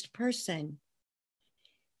abused person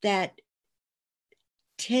that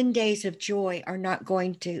 10 days of joy are not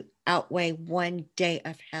going to outweigh 1 day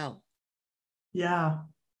of hell. Yeah.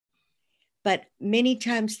 But many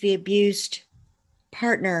times the abused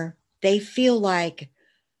partner, they feel like,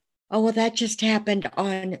 oh, well, that just happened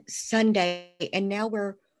on Sunday, and now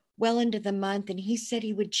we're well into the month, and he said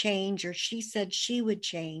he would change, or she said she would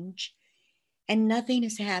change, and nothing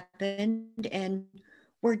has happened, and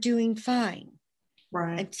we're doing fine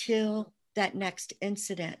Right. until that next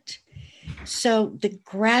incident. So the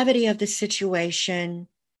gravity of the situation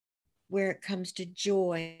where it comes to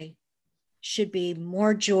joy should be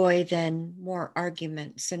more joy than more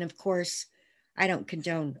arguments. And of course, I don't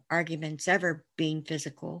condone arguments ever being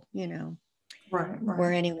physical, Right. where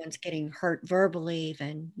Right. anyone's getting hurt verbally,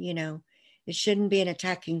 even, it shouldn't be an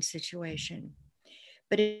attacking situation.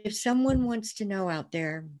 But if someone wants to know out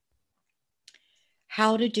there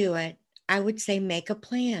how to do it, I would say make a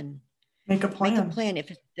plan. Make a Make a plan. plan.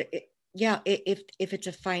 If it's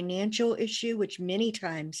a financial issue, which many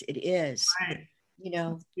times it is, Right.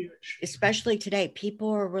 That's huge. especially today, people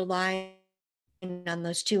are relying on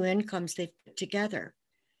those two incomes they've put together.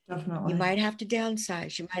 You Definitely. might have to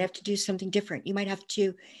downsize. You might have to do something different. You might have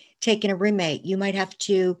to take in a roommate. You might have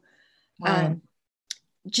to Right.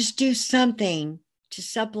 just do something to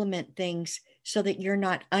supplement things so that you're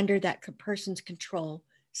not under that person's control,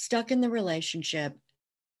 stuck in the relationship,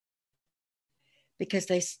 because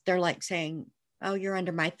they're like saying, "Oh, you're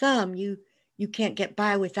under my thumb. You can't get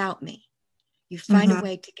by without me." You find a Mm-hmm.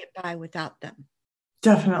 way to get by without them.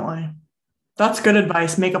 Definitely. That's good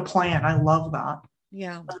advice. Make a plan. I love that.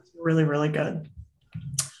 Yeah. That's really, really good.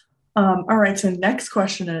 All right. So next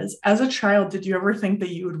question is, as a child, did you ever think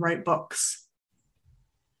that you would write books?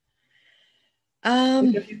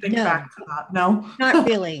 Like if you think No, back to that, no? not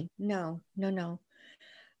really. No, no, no.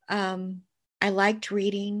 I liked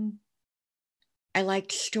reading. I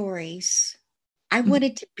liked stories. I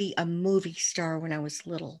wanted to be a movie star when I was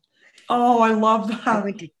little. Oh, I love I that.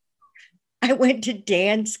 went to I went to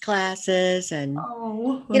dance classes and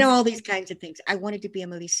Oh, that's all these kinds of things. I wanted to be a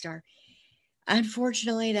movie star.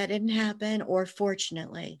 Unfortunately, that didn't happen, or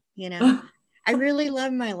fortunately, I really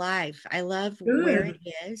love my life. I love where it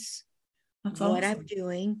good. is, That's what I'm awesome.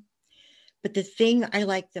 doing. But the thing I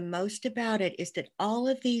like the most about it is that all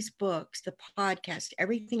of these books, the podcast,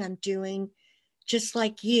 everything I'm doing, just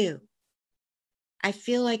like you, I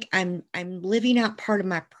feel like I'm living out part of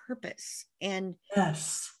my purpose. And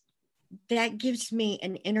Yes. that gives me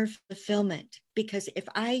an inner fulfillment, because if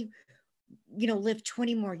I, live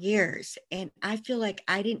 20 more years and I feel like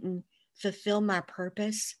I didn't fulfill my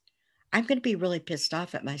purpose, I'm going to be really pissed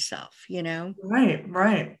off at myself. Right,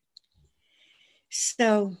 right.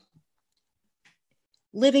 So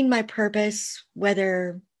living my purpose,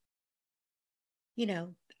 whether,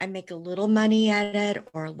 I make a little money at it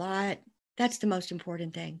or a lot, that's the most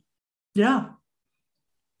important thing. Yeah.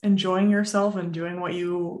 Enjoying yourself and doing what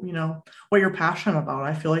what you're passionate about.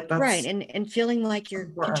 I feel like Right. that's And feeling like you're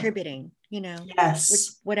important. contributing,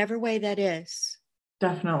 Yes, whatever way that is.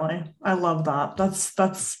 definitely. I love that.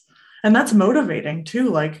 That's motivating too.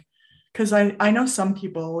 Like, because I know some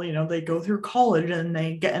people, they go through college and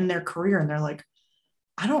they get in their career and they're like,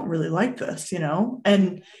 I don't really like this,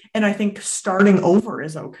 and I think starting over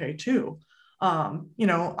is okay too.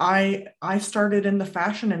 I started in the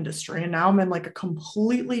fashion industry and now I'm in like a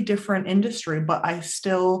completely different industry, but I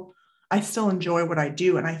still enjoy what I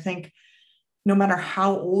do. And I think no matter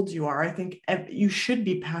how old you are, I think you should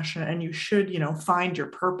be passionate and you should, find your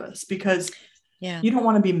purpose because Yeah. you don't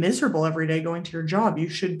want to be miserable every day going to your job. You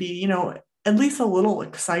should be, at least a little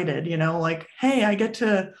excited, like, hey, I get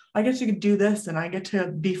to do this and I get to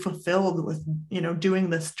be fulfilled with, doing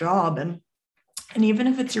this job. And even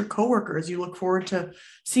if it's your coworkers, you look forward to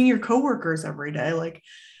seeing your coworkers every day. Like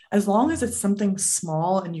as long as it's something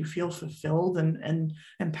small and you feel fulfilled and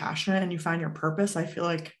passionate and you find your purpose, I feel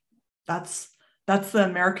like that's that's the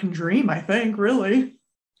American dream, I think, really.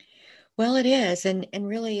 Well, it is. And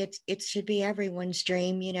really it should be everyone's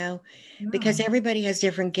dream, because Yeah, everybody has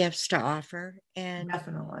different gifts to offer.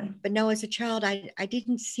 definitely. But no, as a child, I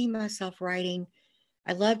didn't see myself writing.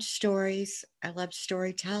 I loved stories. I loved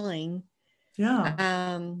storytelling. Yeah.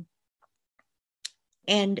 Um,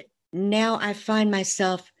 and now I find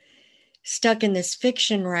myself stuck in this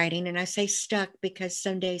fiction writing. And I say stuck because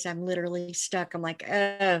some days I'm literally stuck. I'm like,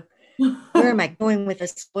 oh, where am I going with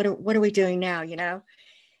this? What are we doing now?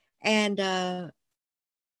 And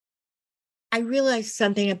I realized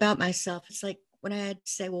something about myself. It's like when I had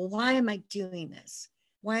to say, well, why am I doing this?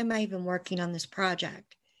 Why am I even working on this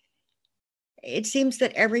project? It seems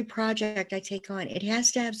that every project I take on, it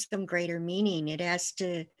has to have some greater meaning. It has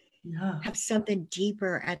to Yeah. have something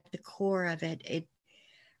deeper at the core of it.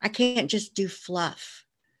 I can't just do fluff,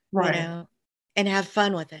 Right. and have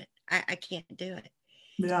fun with it. I can't do it.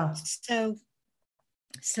 Yeah. So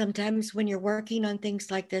sometimes when you're working on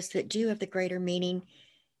things like this that do have the greater meaning,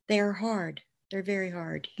 they are hard. They're very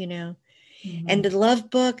hard. And Mhm. the love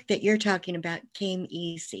book that you're talking about came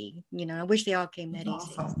easy. I wish they all came That's that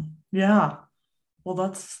easy. awesome. Yeah.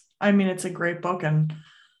 Well, I mean, it's a great book, and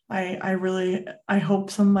I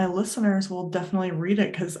hope some of my listeners will definitely read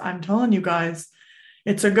it because I'm telling you guys,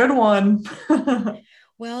 it's a good one.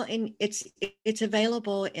 Well, and it's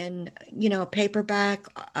available in a paperback,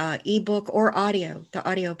 ebook, or audio. The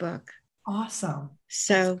audio book. Awesome. That's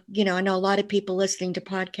So I know a lot of people listening to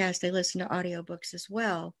podcasts. They listen to audiobooks as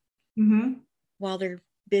well hmm while they're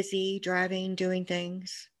busy driving, doing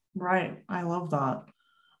things. right. I love that.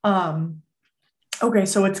 Um, okay,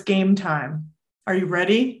 so it's game time. Are you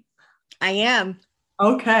ready? I am.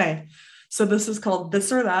 Okay. So this is called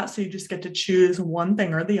This or That. So you just get to choose one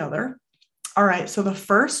thing or the other. All right. So the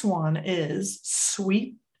first one is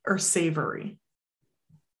sweet or savory.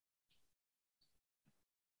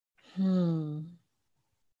 Hmm.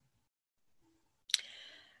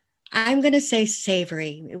 I'm going to say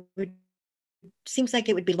savory. It would seems like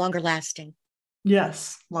it would be longer lasting.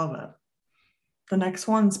 Yes, love it. The next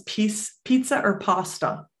one's pizza or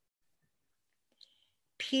pasta.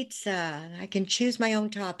 Pizza. I can choose my own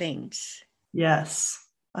toppings. Yes,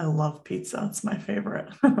 I love pizza. It's my favorite.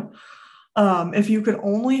 If you could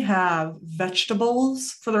only have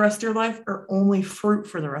vegetables for the rest of your life or only fruit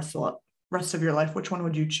for the rest of your life, which one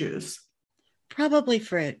would you choose? Probably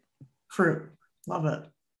fruit. Fruit. Love it.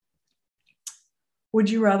 Would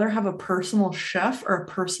you rather have a personal chef or a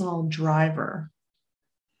personal driver?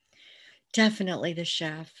 Definitely the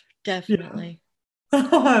chef. Yeah, Definitely.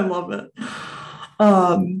 I love it.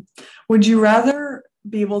 Um, would you rather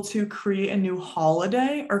be able to create a new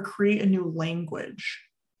holiday or create a new language?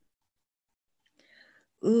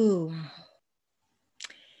 Ooh.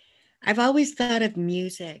 I've always thought of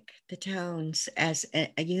music, the tones, as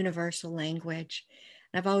a universal language.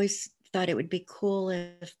 I've always thought it would be cool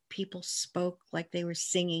if people spoke like they were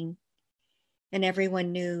singing and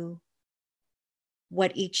everyone knew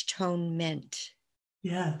what each tone meant.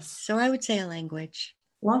 Yes, So I would say a language.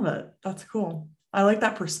 love it. That's cool. I like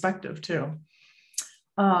that perspective too.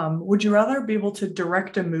 Would you rather be able to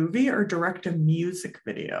direct a movie or direct a music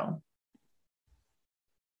video?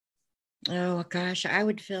 Oh gosh,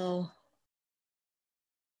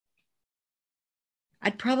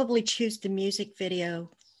 I'd probably choose the music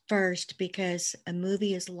video first because a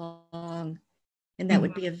movie is long and that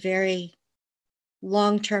would Mhm. be a very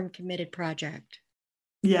long term committed project.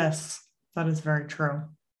 Yes. That is very true.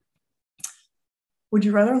 Would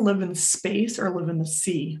you rather live in space or live in the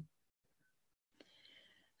sea?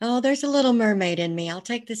 Oh, there's a little mermaid in me. I'll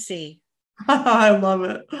take the sea. I love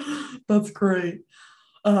it. That's great.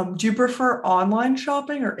 Do you prefer online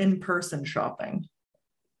shopping or in-person shopping?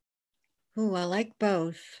 Ooh, I like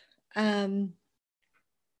both. Um,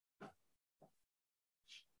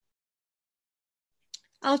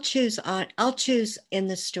 I'll choose in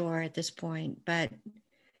the store at this point, but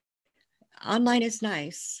online is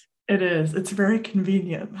nice. It is. It's very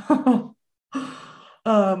convenient.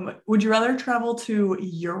 Would you rather travel to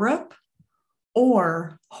Europe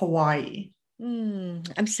or Hawaii?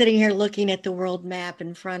 I'm sitting here looking at the world map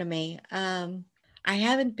in front of me. I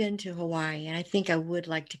haven't been to Hawaii, and I think I would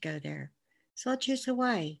like to go there. So I'll choose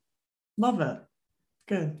Hawaii. Love it.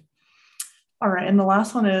 Good. All right. And the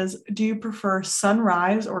last one is, do you prefer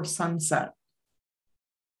sunrise or sunset?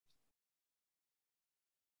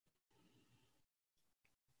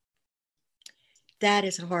 That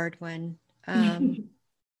is a hard one. I'll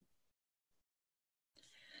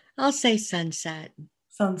say sunset.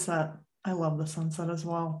 Sunset. I love the sunset as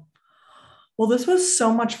well. Well, this was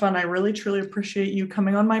so much fun. I really, truly appreciate you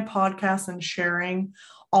coming on my podcast and sharing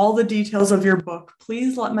all the details of your book.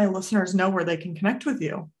 Please let my listeners know where they can connect with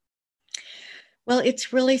you. Well,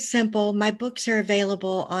 it's really simple. My books are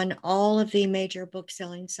available on all of the major book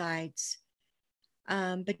selling sites.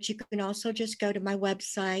 But you can also just go to my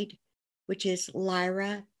website, which is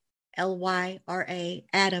Lyra, Lyra,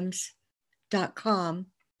 Adams.com.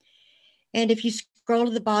 And if you scroll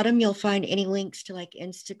to the bottom, you'll find any links to like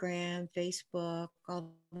Instagram, Facebook,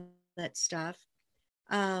 all that stuff.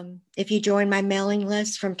 If you join my mailing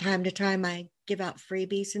list from time to time, I give out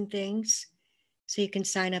freebies and things. So you can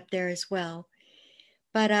sign up there as well.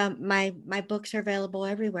 But my books are available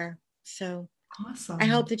everywhere. So I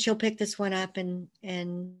hope Awesome. that you'll pick this one up and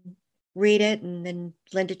read it and then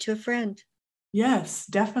lend it to a friend. Yes,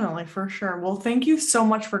 definitely, for sure. Well, thank you so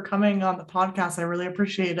much for coming on the podcast. I really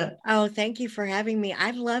appreciate it. Oh, thank you for having me.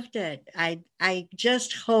 I've loved it. I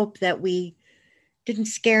just hope that we didn't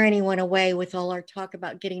scare anyone away with all our talk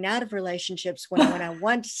about getting out of relationships when what I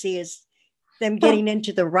want to see is them getting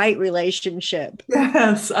into the right relationship.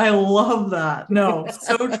 Yes, I love that. No,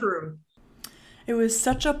 so true. It was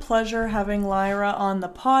such a pleasure having Lyra on the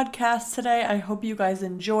podcast today. I hope you guys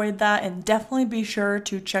enjoyed that, and definitely be sure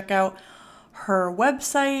to check out her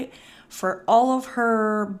website for all of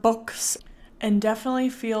her books. And definitely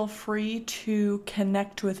feel free to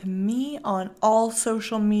connect with me on all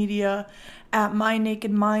social media at My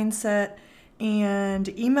Naked Mindset and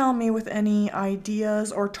email me with any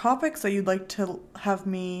ideas or topics that you'd like to have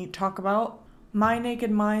me talk about. My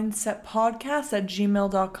Naked Mindset Podcast at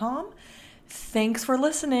gmail.com. Thanks for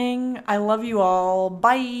listening. I love you all.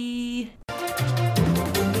 Bye.